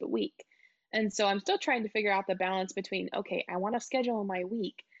rest of the week. And so I'm still trying to figure out the balance between, okay, I want to schedule my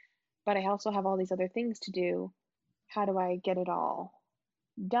week, but I also have all these other things to do. How do I get it all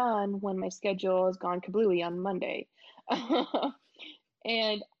done when my schedule has gone kablooey on Monday?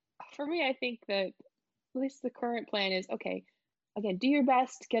 And for me, I think that at least the current plan is, okay, again, do your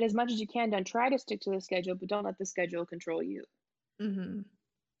best, get as much as you can done, try to stick to the schedule, but don't let the schedule control you.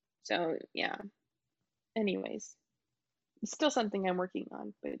 So yeah, anyways, it's still something I'm working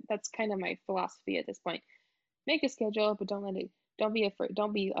on, but that's kind of my philosophy at this point. Make a schedule, but don't be afraid,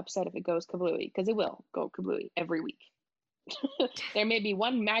 don't be upset if it goes kablooey, because it will go kablooey every week. There may be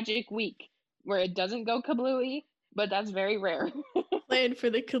one magic week where it doesn't go kablooey, but that's very rare. Plan for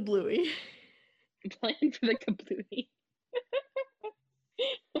the kablooey. Plan for the kablooey.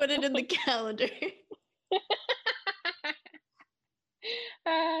 Put it in the calendar.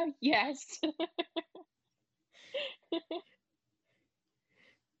 Yes.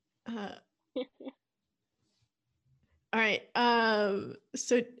 All right.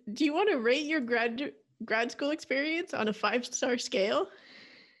 So do you want to rate your grad school experience on a 5-star scale?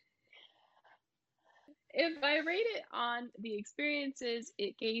 If I rate it on the experiences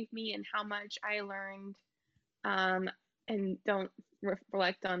it gave me and how much I learned, and don't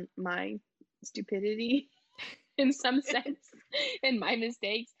reflect on my stupidity in some sense and my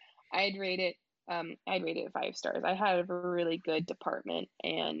mistakes, I'd rate it 5 stars. I had a really good department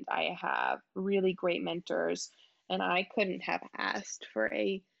and I have really great mentors, and I couldn't have asked for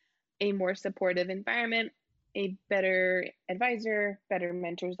a more supportive environment, a better advisor, better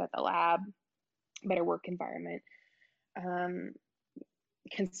mentors at the lab, better work environment.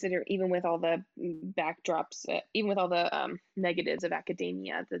 Consider, even with all the backdrops, even with all the negatives of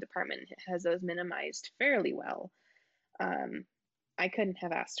academia, the department has those minimized fairly well. I couldn't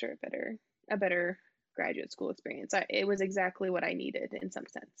have asked for a better graduate school experience. It was exactly what I needed in some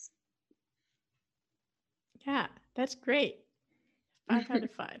sense. Yeah, that's great. 5 out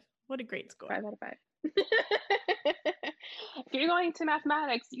of 5. What a great score. 5 out of 5. If you're going to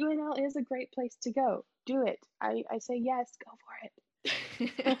mathematics, UNL is a great place to go. Do it. I say yes, go for it.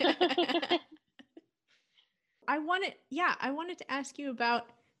 I wanted to ask you about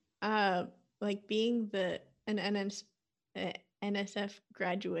like being NSF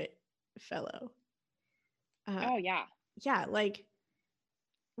graduate fellow. Oh, yeah. Yeah, like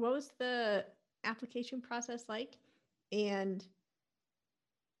what was the application process like? And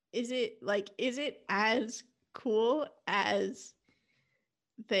is it as cool as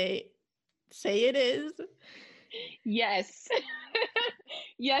they say it is? Yes.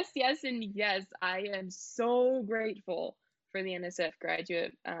 Yes, yes, and yes. I am so grateful for the NSF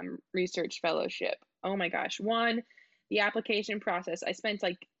Graduate Research Fellowship. Oh my gosh. One, the application process. I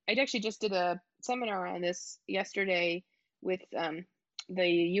actually just did a seminar on this yesterday with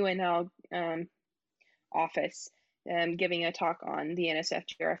the UNL office, giving a talk on the NSF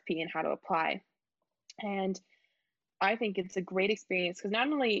GRFP and how to apply. And I think it's a great experience because not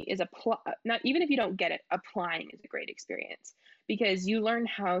only is not even if you don't get it, applying is a great experience because you learn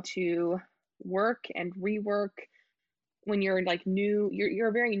how to work and rework when you're like new. You're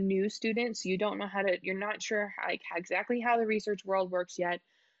a very new student, so you don't know you're not sure exactly how the research world works yet.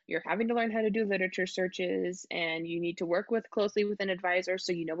 You're having to learn how to do literature searches, and you need to work closely with an advisor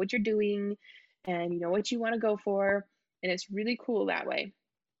so you know what you're doing and you know what you want to go for, and it's really cool that way.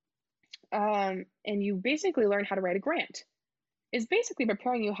 And you basically learn how to write a grant. It's basically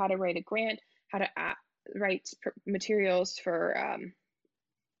preparing you how to write a grant, how to write materials for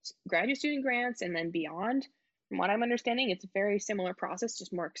graduate student grants and then beyond. From what I'm understanding, it's a very similar process,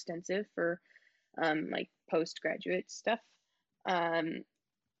 just more extensive for like postgraduate stuff.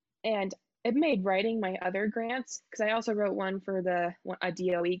 And it made writing my other grants, because I also wrote one for a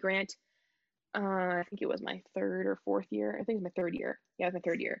DOE grant. I think it was my third or fourth year. I think it was my third year. Yeah, it was my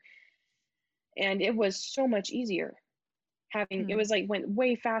third year. And it was so much easier. It was like went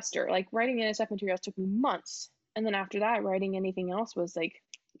way faster. Like writing NSF materials took me months. And then after that, writing anything else was like,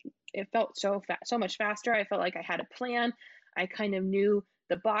 it felt so much faster. I felt like I had a plan. I kind of knew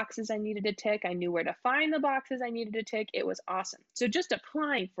the boxes I needed to tick. I knew where to find the boxes I needed to tick. It was awesome. So just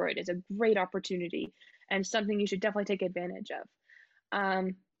applying for it is a great opportunity and something you should definitely take advantage of.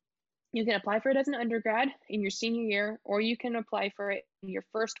 You can apply for it as an undergrad in your senior year, or you can apply for it in your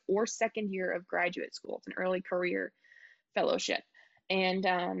first or second year of graduate school. It's an early career fellowship. And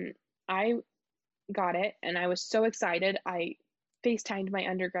I got it and I was so excited. I FaceTimed my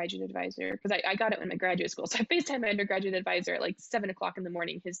undergraduate advisor because I got it in my graduate school. So I FaceTimed my undergraduate advisor at like 7:00 in the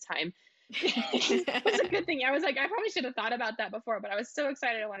morning, his time. It was a good thing. I was like, I probably should have thought about that before, but I was so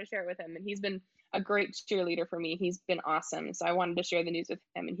excited. I want to share it with him. And he's been a great cheerleader for me. He's been awesome. So I wanted to share the news with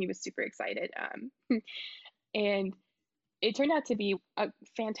him and he was super excited. And it turned out to be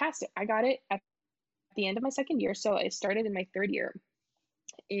fantastic. I got it at the end of my second year. So I started in my third year.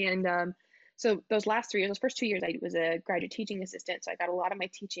 And so those first 2 years, I was a graduate teaching assistant. So I got a lot of my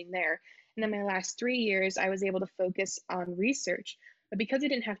teaching there. And then my last 3 years, I was able to focus on research. But because I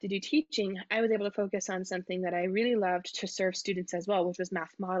didn't have to do teaching, I was able to focus on something that I really loved to serve students as well, which was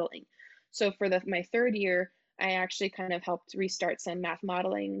math modeling. So for my third year, I actually kind of helped restart some math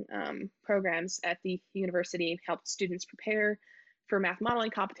modeling programs at the university, helped students prepare for math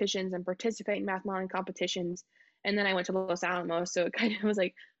modeling competitions and participate in math modeling competitions. And then I went to Los Alamos. So it kind of was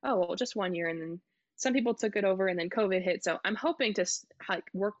like, oh, well, just 1 year. And then some people took it over and then COVID hit. So I'm hoping to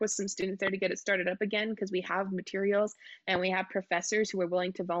work with some students there to get it started up again because we have materials and we have professors who are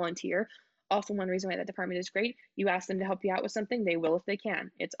willing to volunteer. Also, one reason why that department is great, you ask them to help you out with something, they will if they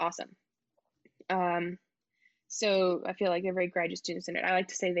can. It's awesome. So I feel like they're very graduate student centered. I like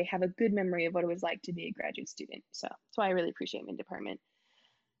to say they have a good memory of what it was like to be a graduate student. So that's why I really appreciate my department.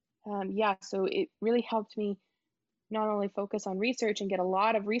 Yeah, so it really helped me not only focus on research and get a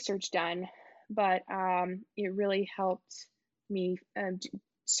lot of research done, but it really helped me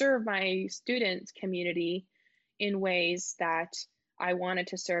serve my student community in ways that I wanted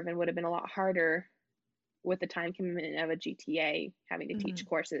to serve and would have been a lot harder with the time commitment of a GTA, having to teach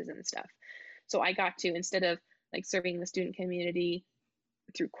courses and stuff. So I got to, instead of like serving the student community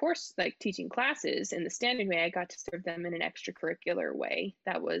through like teaching classes in the standard way, I got to serve them in an extracurricular way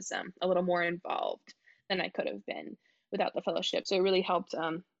that was a little more involved than I could have been without the fellowship. So it really helped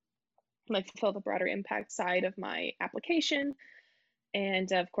like fulfill the broader impact side of my application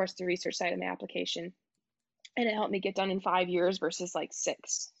and of course the research side of my application. And it helped me get done in 5 years versus like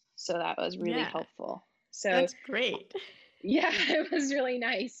 6. So that was really helpful. So that's great. Yeah, it was really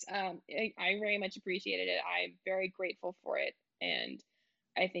nice. I very much appreciated it. I'm very grateful for it. And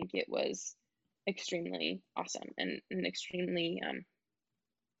I think it was extremely awesome and extremely,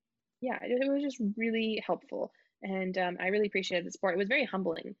 it was just really helpful. And I really appreciated the support. It was very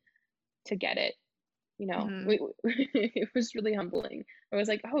humbling to get it. You know, it was really humbling. I was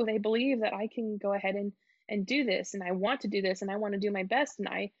like, oh, they believe that I can go ahead and and do this, and I want to do this, and I want to do my best, and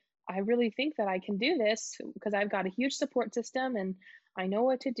I really think that I can do this because I've got a huge support system, and I know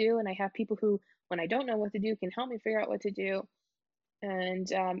what to do, and I have people who, when I don't know what to do, can help me figure out what to do. And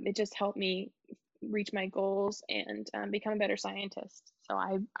it just helped me reach my goals and become a better scientist. So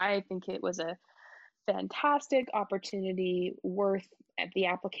I think it was a fantastic opportunity, worth at the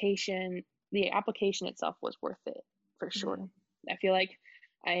application. The application itself was worth it for sure. I feel like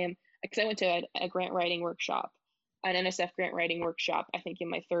I am, because I went to a grant writing workshop, an NSF grant writing workshop, I think in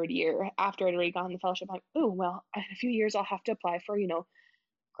my third year after I'd already gotten the fellowship. I'm like, oh, well, in a few years I'll have to apply for,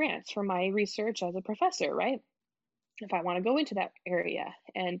 grants for my research as a professor, right? If I want to go into that area.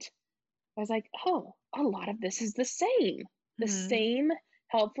 And I was like, oh, a lot of this is the same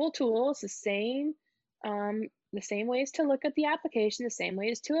helpful tools, the same ways to look at the application, the same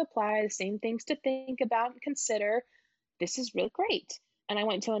ways to apply, the same things to think about and consider. This is really great. And I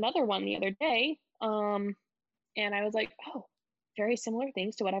went to another one the other day, and I was like, oh, very similar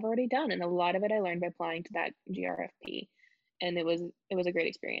things to what I've already done. And a lot of it I learned by applying to that GRFP. And it was a great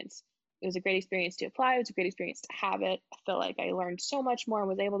experience. It was a great experience to apply. It was a great experience to have it. I feel like I learned so much more,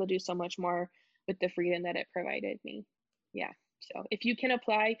 was able to do so much more with the freedom that it provided me. Yeah. So if you can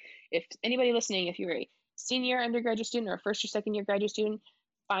apply, if anybody listening, if you're a senior undergraduate student or first or second year graduate student,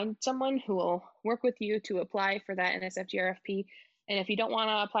 find someone who will work with you to apply for that NSF GRFP. And if you don't want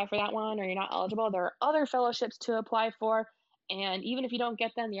to apply for that one or you're not eligible, there are other fellowships to apply for. And even if you don't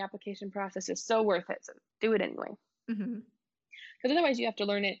get them, the application process is so worth it. So do it anyway. Because otherwise you have to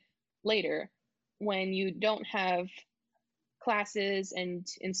learn it later when you don't have classes, and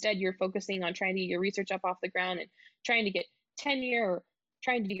instead you're focusing on trying to get your research up off the ground and trying to get tenure, or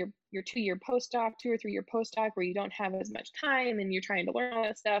trying to do your 2-year postdoc, 2 or 3 year postdoc, where you don't have as much time and you're trying to learn all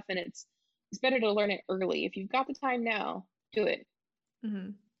that stuff. And it's better to learn it early. If you've got the time now, do it.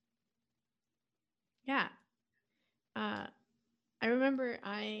 Yeah. I remember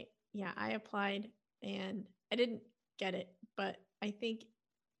I applied and I didn't get it, but I think,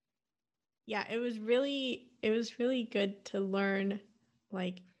 it was really good to learn,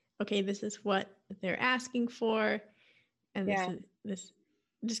 like, okay, this is what they're asking for. And this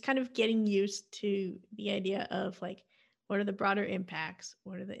just kind of getting used to the idea of, like, what are the broader impacts?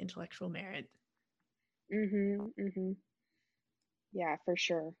 What are the intellectual merit? Yeah, for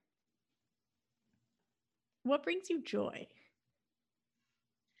sure. What brings you joy?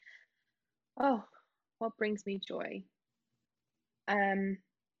 Oh, what brings me joy?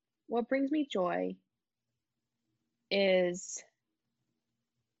 What brings me joy is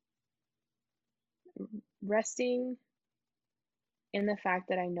resting in the fact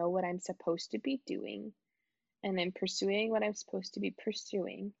that I know what I'm supposed to be doing, and I'm pursuing what I'm supposed to be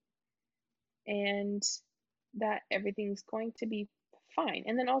pursuing, and that everything's going to be fine.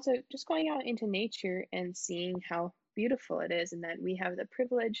 And then also just going out into nature and seeing how beautiful it is, and that we have the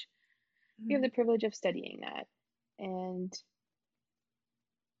privilege of studying that. And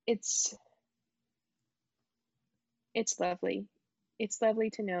it's lovely. It's lovely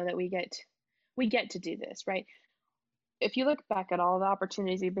to know that we get to do this, right? If you look back at all the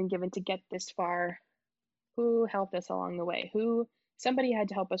opportunities we've been given to get this far, who helped us along the way? Somebody had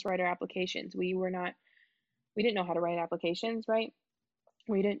to help us write our applications. We didn't know how to write applications, right?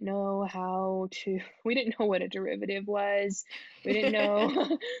 We didn't know what a derivative was. We didn't know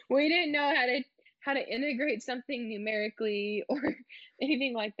how to integrate something numerically or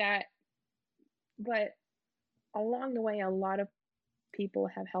anything like that. But along the way, a lot of people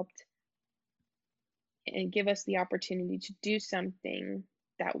have helped and give us the opportunity to do something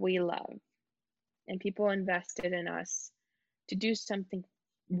that we love. And people invested in us to do something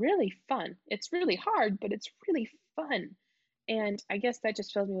really fun. It's really hard, but it's really fun. And I guess that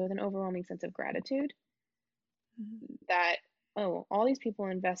just fills me with an overwhelming sense of gratitude that, all these people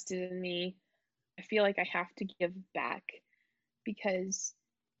invested in me. I feel like I have to give back, because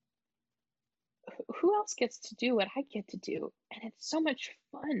who else gets to do what I get to do? And it's so much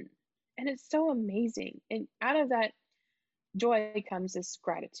fun, and it's so amazing. And out of that joy comes this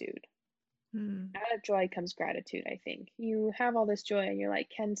gratitude. Out of joy comes gratitude, I think. You have all this joy and you're like,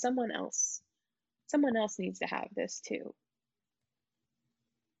 can someone else needs to have this too.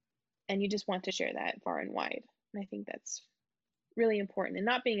 And you just want to share that far and wide. And I think that's really important, and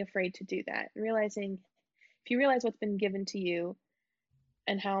not being afraid to do that. And realizing, if you realize what's been given to you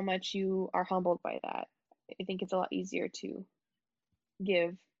and how much you are humbled by that, I think it's a lot easier to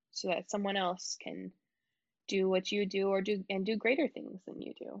give so that someone else can do what you do, or do greater things than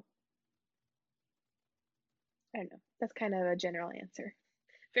you do. I don't know. That's kind of a general answer.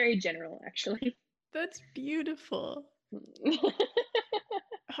 Very general, actually. That's beautiful.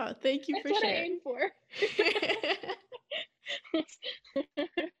 Oh, thank you That's for what sharing. I aim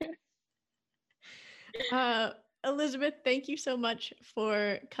for. Elizabeth, thank you so much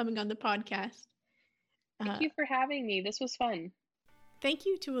for coming on the podcast. Thank you for having me. This was fun. Thank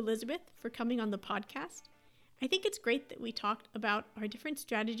you to Elizabeth for coming on the podcast. I think it's great that we talked about our different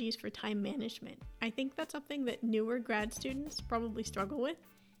strategies for time management. I think that's something that newer grad students probably struggle with.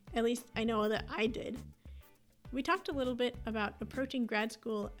 At least I know that I did. We talked a little bit about approaching grad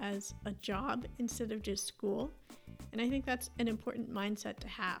school as a job instead of just school, and I think that's an important mindset to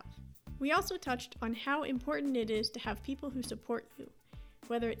have. We also touched on how important it is to have people who support you,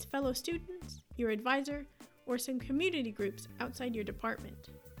 whether it's fellow students, your advisor, or some community groups outside your department.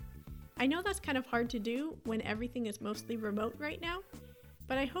 I know that's kind of hard to do when everything is mostly remote right now,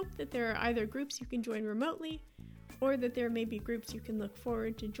 but I hope that there are either groups you can join remotely, or that there may be groups you can look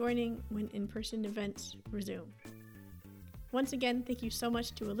forward to joining when in-person events resume. Once again, thank you so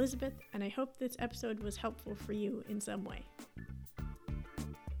much to Elizabeth, and I hope this episode was helpful for you in some way.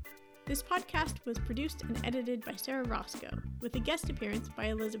 This podcast was produced and edited by Sarah Roscoe, with a guest appearance by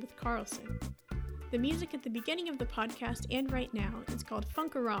Elizabeth Carlson. The music at the beginning of the podcast and right now is called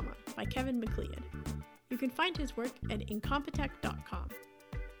Funkorama by Kevin MacLeod. You can find his work at incompetech.com.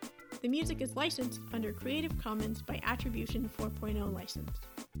 The music is licensed under Creative Commons by Attribution 4.0 license.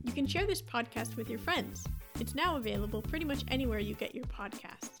 You can share this podcast with your friends. It's now available pretty much anywhere you get your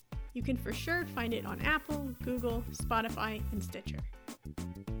podcasts. You can for sure find it on Apple, Google, Spotify, and Stitcher.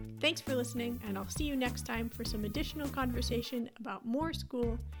 Thanks for listening, and I'll see you next time for some additional conversation about more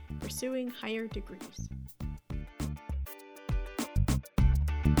school pursuing higher degrees.